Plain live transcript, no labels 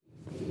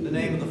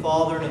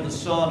Father, and of the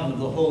Son, and of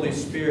the Holy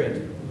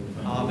Spirit.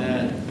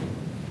 Amen.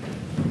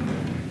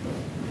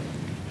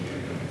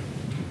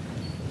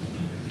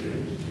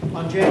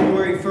 On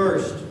January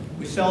 1st,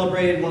 we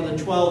celebrated one of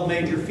the 12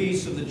 major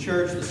feasts of the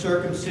church, the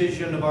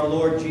circumcision of our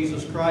Lord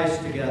Jesus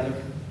Christ together.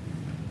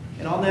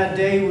 And on that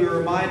day, we were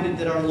reminded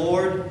that our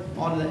Lord,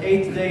 on the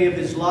 8th day of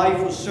his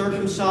life, was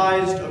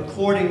circumcised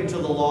according to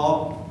the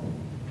law.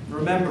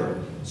 Remember,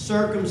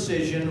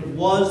 circumcision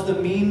was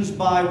the means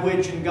by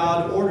which, and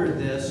God ordered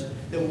this,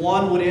 that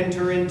one would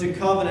enter into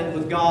covenant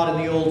with God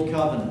in the Old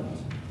Covenant.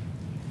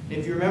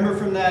 If you remember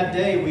from that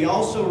day, we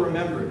also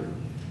remembered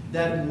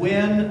that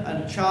when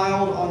a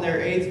child on their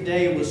 8th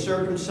day was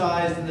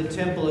circumcised in the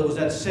temple, it was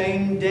that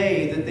same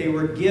day that they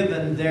were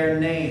given their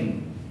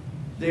name.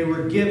 They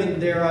were given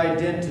their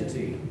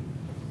identity.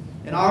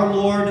 And our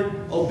Lord,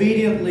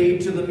 obediently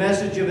to the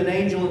message of an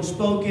angel and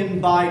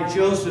spoken by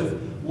Joseph,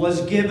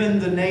 was given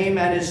the name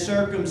at his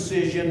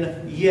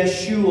circumcision,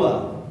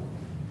 Yeshua,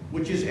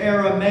 which is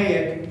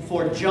Aramaic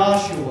for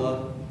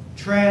Joshua.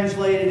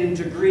 Translated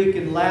into Greek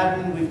and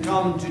Latin, we've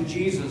come to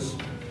Jesus.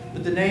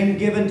 But the name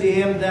given to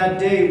him that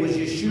day was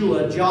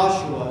Yeshua,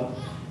 Joshua.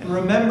 And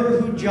remember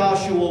who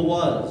Joshua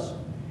was.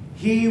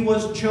 He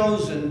was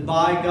chosen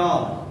by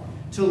God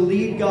to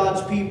lead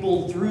God's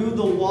people through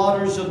the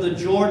waters of the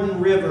Jordan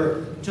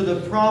River to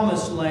the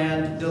promised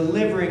land,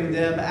 delivering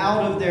them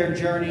out of their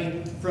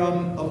journey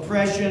from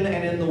oppression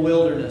and in the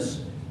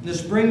wilderness.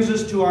 This brings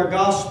us to our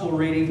gospel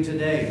reading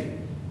today.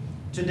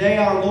 Today,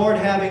 our Lord,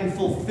 having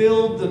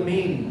fulfilled the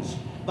means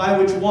by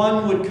which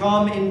one would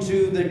come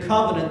into the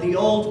covenant, the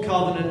old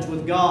covenant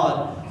with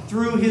God,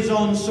 through his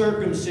own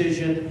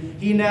circumcision,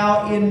 he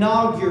now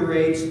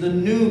inaugurates the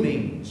new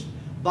means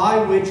by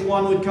which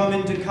one would come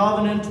into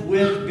covenant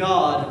with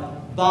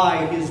God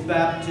by his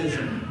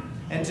baptism.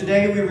 And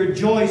today we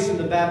rejoice in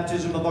the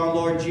baptism of our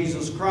Lord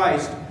Jesus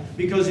Christ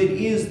because it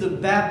is the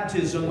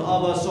baptism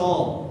of us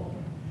all.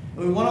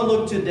 And we want to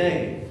look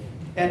today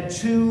at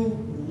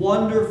two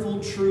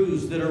wonderful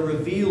truths that are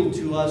revealed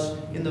to us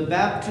in the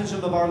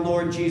baptism of our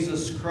Lord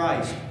Jesus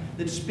Christ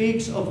that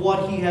speaks of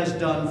what he has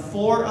done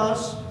for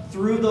us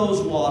through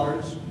those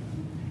waters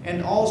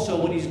and also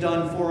what he's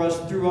done for us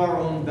through our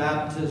own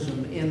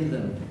baptism in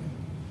them.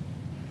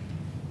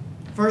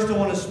 First, I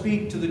want to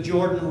speak to the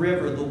Jordan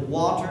River, the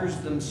waters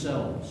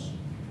themselves.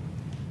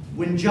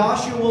 When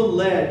Joshua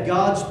led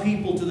God's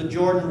people to the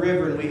Jordan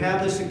River, and we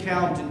have this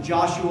account in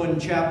Joshua in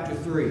chapter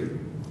 3,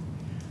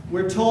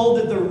 we're told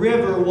that the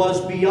river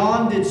was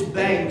beyond its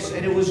banks,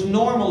 and it was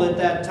normal at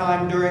that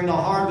time during the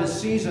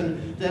harvest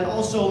season. That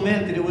also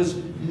meant that it was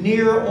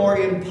near or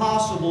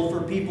impossible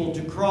for people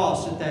to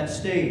cross at that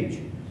stage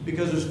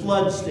because there's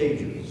flood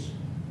stages.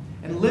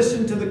 And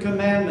listen to the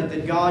commandment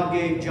that God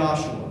gave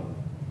Joshua.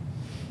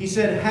 He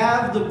said,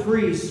 "Have the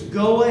priests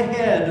go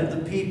ahead of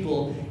the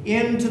people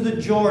into the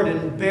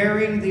Jordan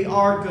bearing the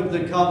ark of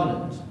the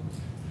covenant.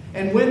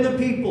 And when the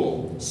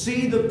people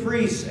see the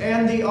priests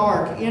and the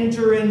ark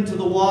enter into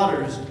the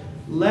waters,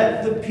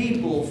 let the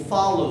people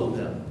follow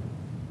them.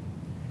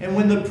 And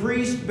when the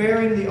priests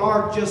bearing the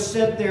ark just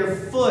set their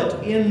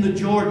foot in the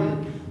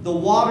Jordan, the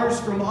waters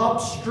from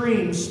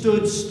upstream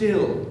stood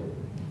still,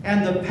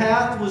 and the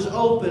path was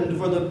opened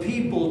for the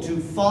people to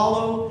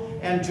follow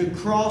and to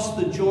cross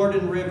the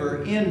Jordan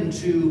River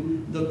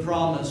into the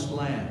promised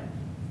land."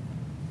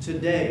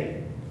 Today,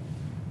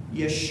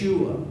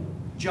 Yeshua,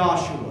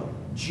 Joshua,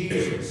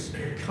 Jesus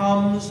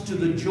comes to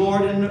the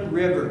Jordan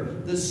River,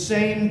 the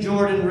same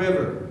Jordan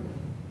River.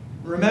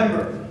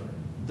 Remember,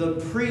 the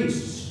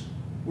priests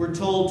were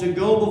told to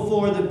go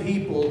before the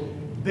people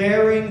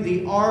bearing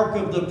the ark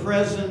of the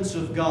presence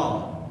of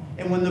God.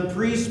 And when the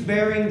priests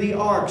bearing the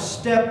ark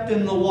stepped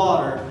in the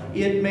water,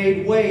 it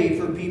made way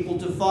for people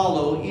to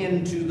follow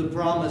into the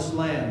promised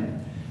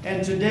land.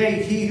 And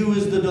today, he who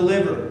is the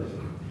deliverer,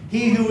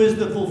 he who is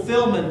the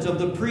fulfillment of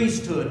the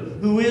priesthood,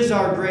 who is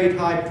our great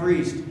high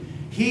priest,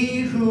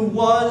 he who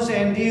was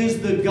and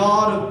is the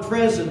God of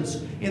presence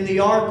in the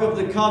Ark of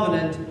the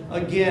Covenant,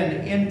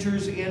 again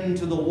enters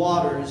into the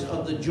waters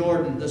of the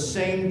Jordan, the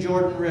same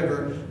Jordan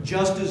River,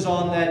 just as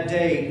on that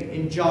day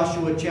in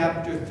Joshua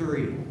chapter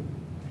 3.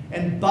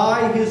 And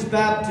by his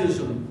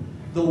baptism,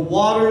 the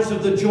waters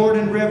of the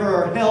Jordan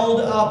River are held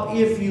up,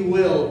 if you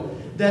will,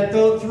 that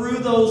though through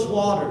those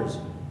waters,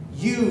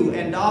 you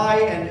and I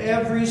and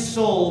every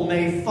soul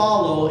may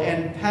follow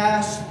and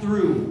pass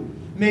through,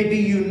 may be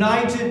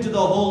united to the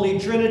Holy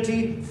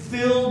Trinity,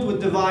 filled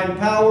with divine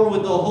power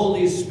with the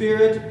Holy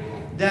Spirit,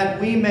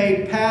 that we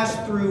may pass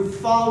through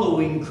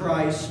following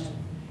Christ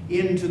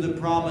into the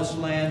promised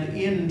land,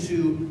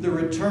 into the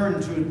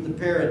return to the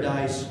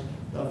paradise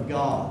of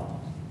God.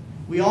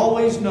 We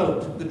always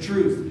note the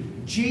truth.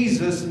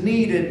 Jesus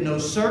needed no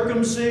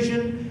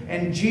circumcision,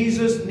 and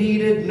Jesus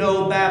needed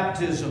no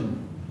baptism.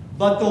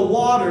 But the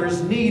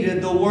waters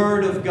needed the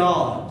Word of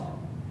God.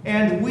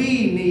 And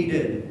we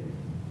needed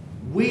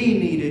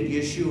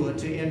Yeshua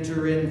to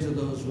enter into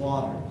those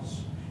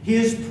waters.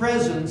 His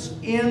presence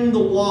in the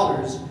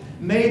waters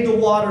made the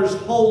waters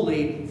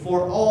holy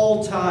for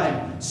all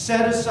time,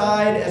 set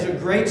aside as a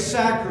great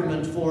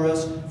sacrament for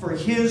us for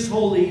His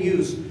holy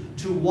use,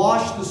 to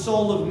wash the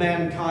soul of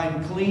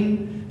mankind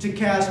clean, to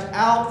cast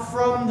out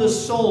from the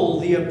soul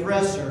the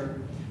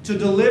oppressor, to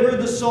deliver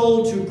the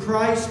soul to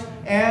Christ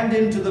and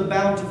into the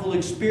bountiful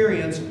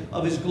experience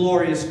of His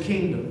glorious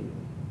kingdom.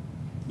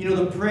 You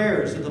know, the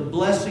prayers of the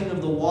blessing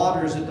of the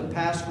waters at the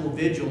Paschal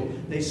Vigil,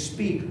 they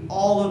speak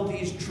all of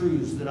these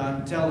truths that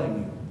I'm telling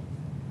you.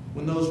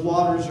 When those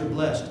waters are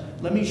blessed,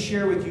 let me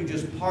share with you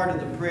just part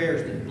of the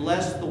prayers that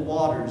bless the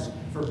waters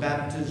for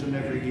baptism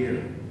every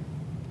year.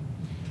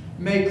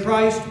 May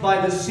Christ,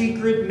 by the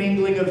secret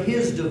mingling of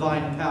His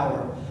divine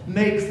power,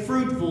 make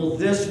fruitful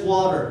this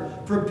water,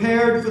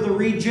 prepared for the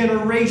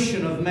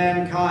regeneration of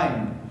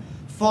mankind.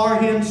 Far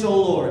hence, O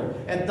Lord,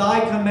 at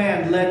Thy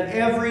command, let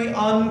every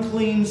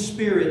unclean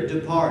spirit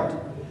depart.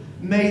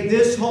 May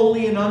this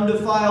holy and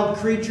undefiled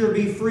creature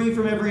be free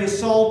from every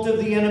assault of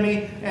the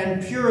enemy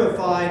and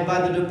purified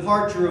by the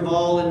departure of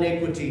all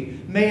iniquity.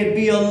 May it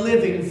be a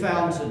living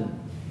fountain,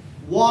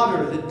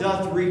 water that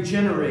doth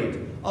regenerate,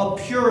 a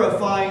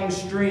purifying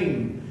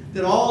stream,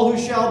 that all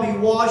who shall be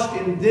washed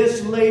in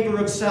this labor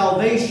of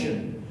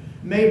salvation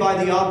may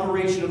by the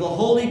operation of the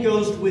Holy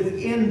Ghost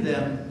within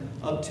them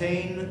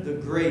obtain the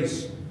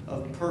grace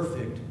of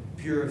perfect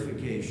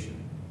purification.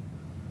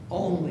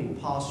 Only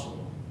possible.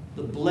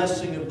 The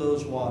blessing of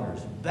those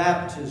waters,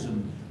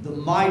 baptism, the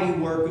mighty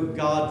work of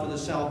God for the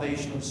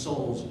salvation of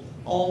souls,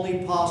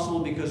 only possible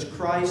because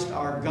Christ,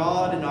 our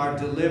God and our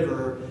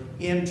deliverer,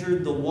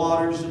 entered the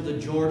waters of the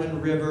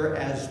Jordan River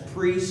as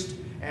priest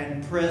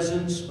and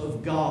presence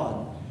of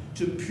God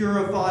to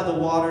purify the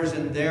waters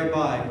and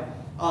thereby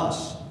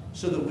us,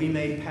 so that we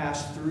may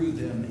pass through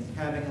them,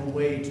 having a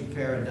way to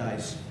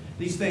paradise.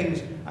 These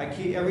things,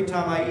 every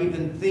time I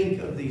even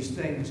think of these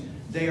things,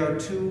 they are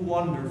too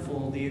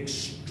wonderful, the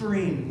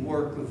extreme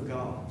work of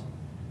God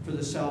for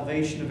the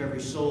salvation of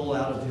every soul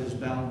out of His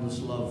boundless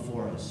love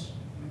for us.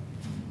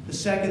 The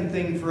second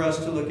thing for us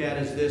to look at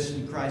is this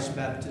in Christ's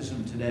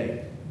baptism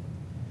today.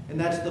 And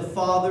that's the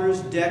Father's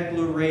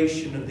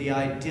declaration of the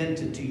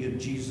identity of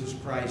Jesus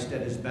Christ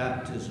at His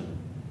baptism.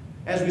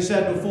 As we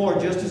said before,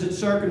 just as at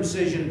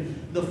circumcision,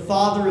 the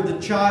father of the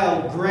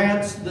child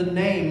grants the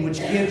name which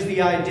gives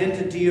the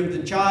identity of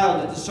the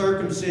child at the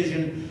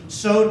circumcision,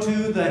 so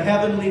too the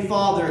Heavenly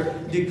Father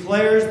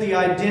declares the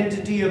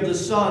identity of the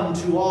Son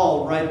to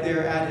all right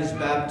there at His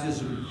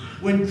baptism.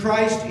 When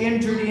Christ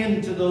entered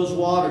into those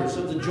waters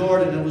of the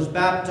Jordan and was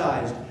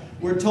baptized,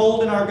 we're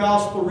told in our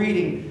gospel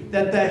reading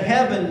that the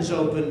heavens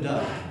opened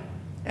up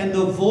and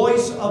the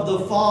voice of the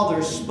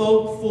Father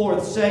spoke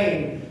forth,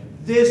 saying,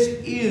 "This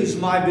is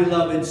my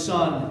beloved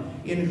Son,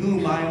 in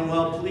whom I am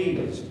well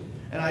pleased."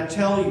 And I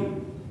tell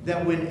you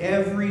that when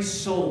every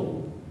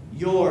soul,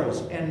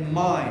 yours and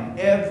mine,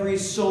 every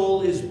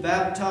soul is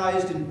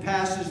baptized and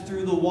passes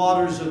through the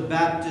waters of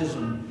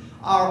baptism,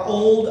 our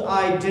old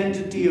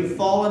identity of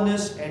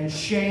fallenness and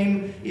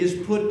shame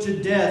is put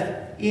to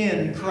death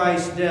in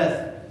Christ's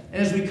death.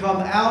 And as we come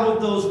out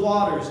of those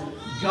waters,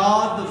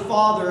 God the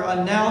Father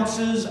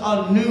announces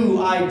a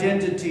new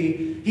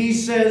identity. He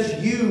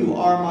says, "You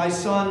are my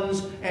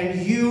sons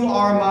and you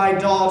are my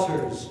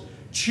daughters,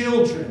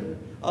 children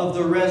of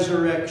the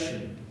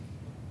resurrection."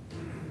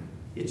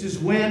 It is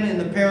when in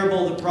the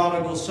parable of the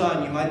prodigal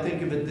son, you might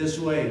think of it this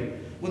way,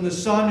 when the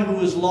son who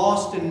was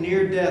lost and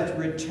near death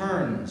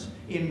returns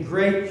in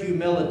great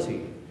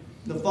humility,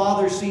 the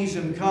father sees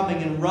him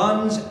coming and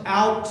runs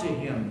out to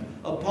him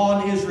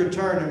upon his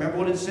return. Remember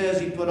what it says?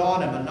 He put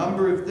on him a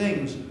number of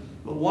things,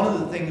 but one of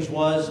the things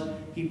was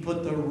he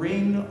put the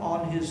ring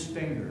on his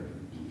finger.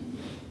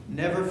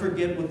 Never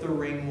forget what the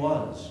ring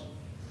was.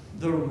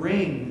 The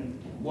ring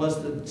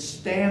was the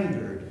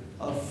standard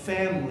of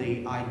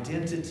family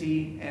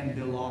identity and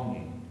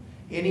belonging.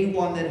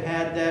 Anyone that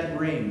had that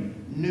ring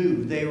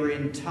knew they were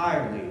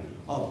entirely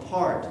a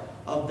part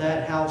of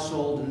that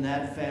household and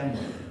that family.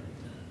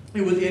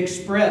 It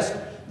expressed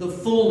the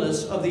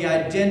fullness of the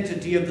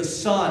identity of the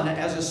Son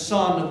as a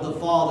son of the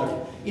Father,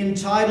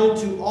 entitled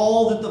to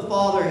all that the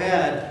Father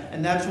had,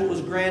 and that's what was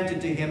granted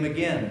to him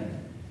again.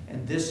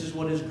 And this is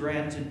what is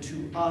granted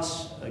to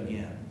us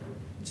again.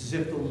 It's as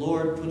if the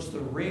Lord puts the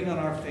ring on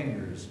our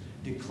fingers,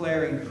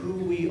 declaring who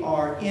we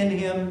are in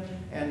Him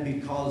and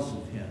because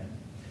of Him.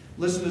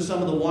 Listen to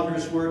some of the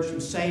wondrous words from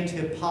Saint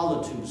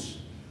Hippolytus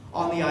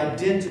on the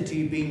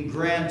identity being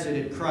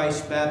granted at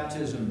Christ's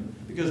baptism,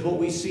 because what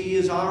we see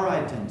is our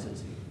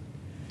identity.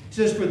 He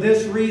says, "For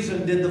this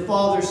reason did the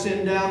Father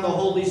send down the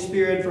Holy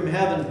Spirit from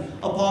heaven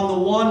upon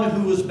the one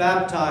who was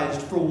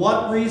baptized." For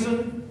what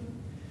reason?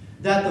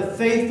 That the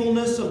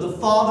faithfulness of the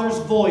Father's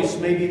voice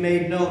may be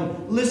made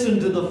known. Listen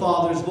to the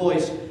Father's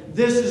voice.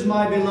 "This is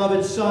my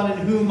beloved Son, in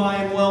whom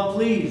I am well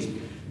pleased.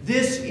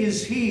 This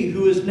is He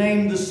who is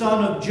named the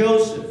Son of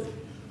Joseph,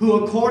 who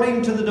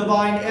according to the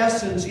divine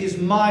essence is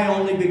my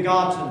only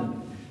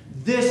begotten.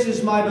 This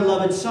is my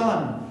beloved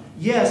Son.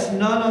 Yes,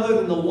 none other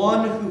than the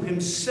one who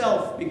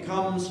Himself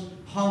becomes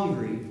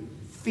hungry,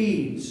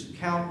 feeds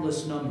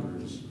countless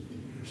numbers.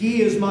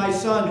 He is my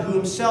Son, who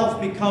himself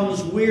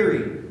becomes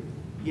weary,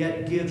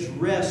 yet gives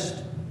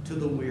rest to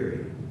the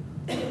weary.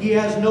 He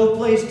has no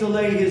place to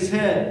lay his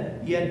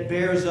head, yet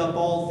bears up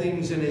all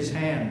things in his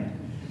hand.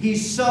 He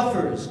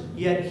suffers,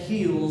 yet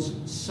heals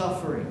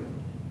suffering.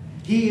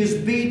 He is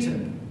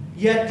beaten,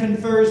 yet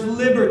confers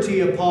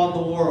liberty upon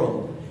the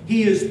world.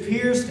 He is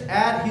pierced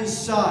at his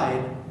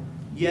side,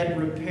 yet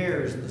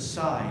repairs the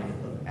side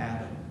of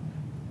Adam.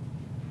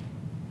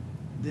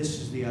 This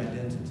is the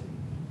identity.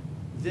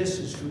 This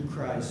is who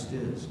Christ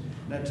is.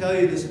 And I tell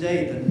you this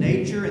day, the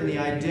nature and the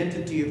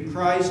identity of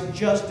Christ,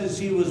 just as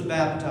he was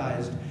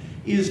baptized,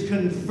 is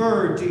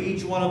conferred to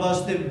each one of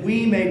us that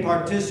we may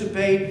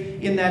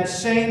participate in that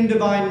same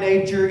divine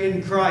nature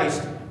in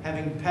Christ,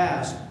 having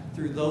passed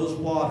through those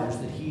waters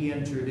that he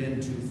entered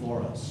into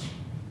for us.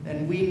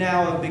 And we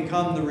now have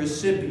become the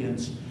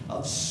recipients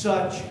of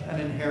such an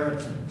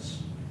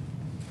inheritance.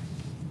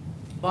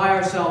 By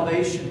our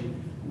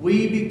salvation,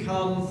 we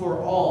become for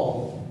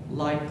all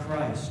like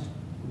Christ.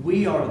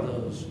 We are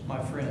those,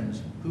 my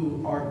friends,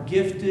 who are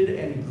gifted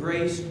and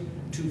graced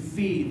to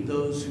feed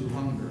those who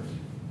hunger.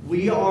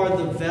 We are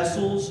the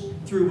vessels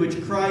through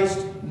which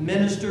Christ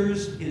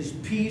ministers his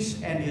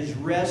peace and his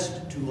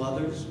rest to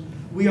others.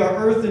 We are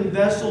earthen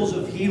vessels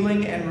of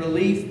healing and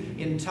relief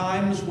in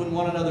times when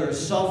one another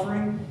is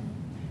suffering.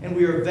 And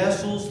we are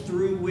vessels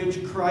through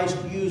which Christ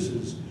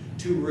uses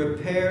to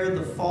repair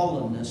the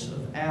fallenness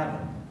of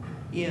Adam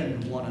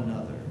in one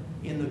another,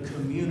 in the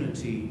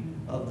community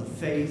of the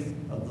faith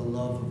of the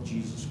love of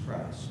Jesus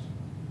Christ.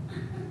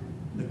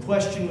 The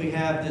question we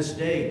have this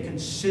day,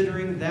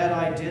 considering that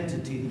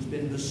identity that's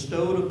been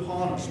bestowed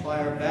upon us by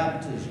our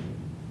baptism,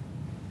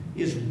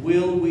 is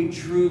will we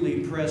truly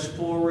press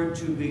forward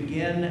to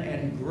begin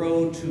and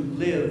grow to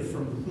live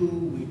from who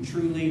we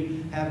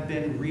truly have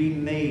been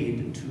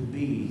remade to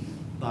be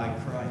by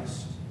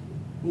Christ?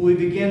 Will we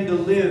begin to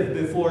live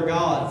before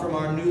God from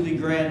our newly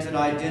granted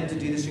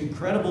identity, this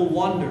incredible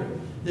wonder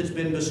that's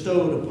been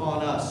bestowed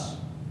upon us?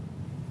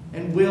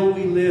 And will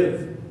we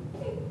live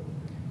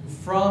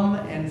from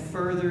and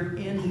further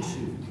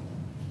into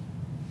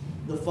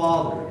the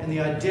Father and the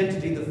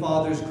identity the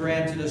Father's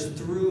granted us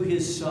through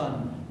his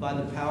Son by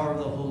the power of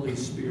the Holy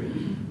Spirit?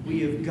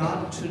 We have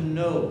got to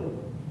know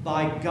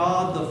by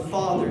God the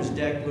Father's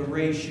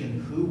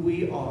declaration who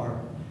we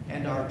are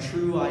and our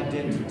true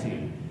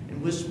identity.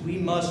 And we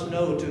must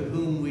know to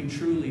whom we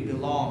truly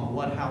belong,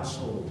 what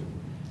household.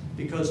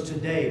 Because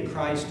today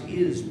Christ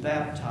is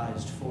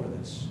baptized for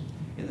this.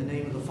 In the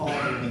name of the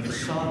Father, and of the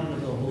Son, and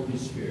of the Holy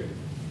Spirit.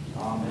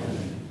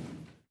 Amen.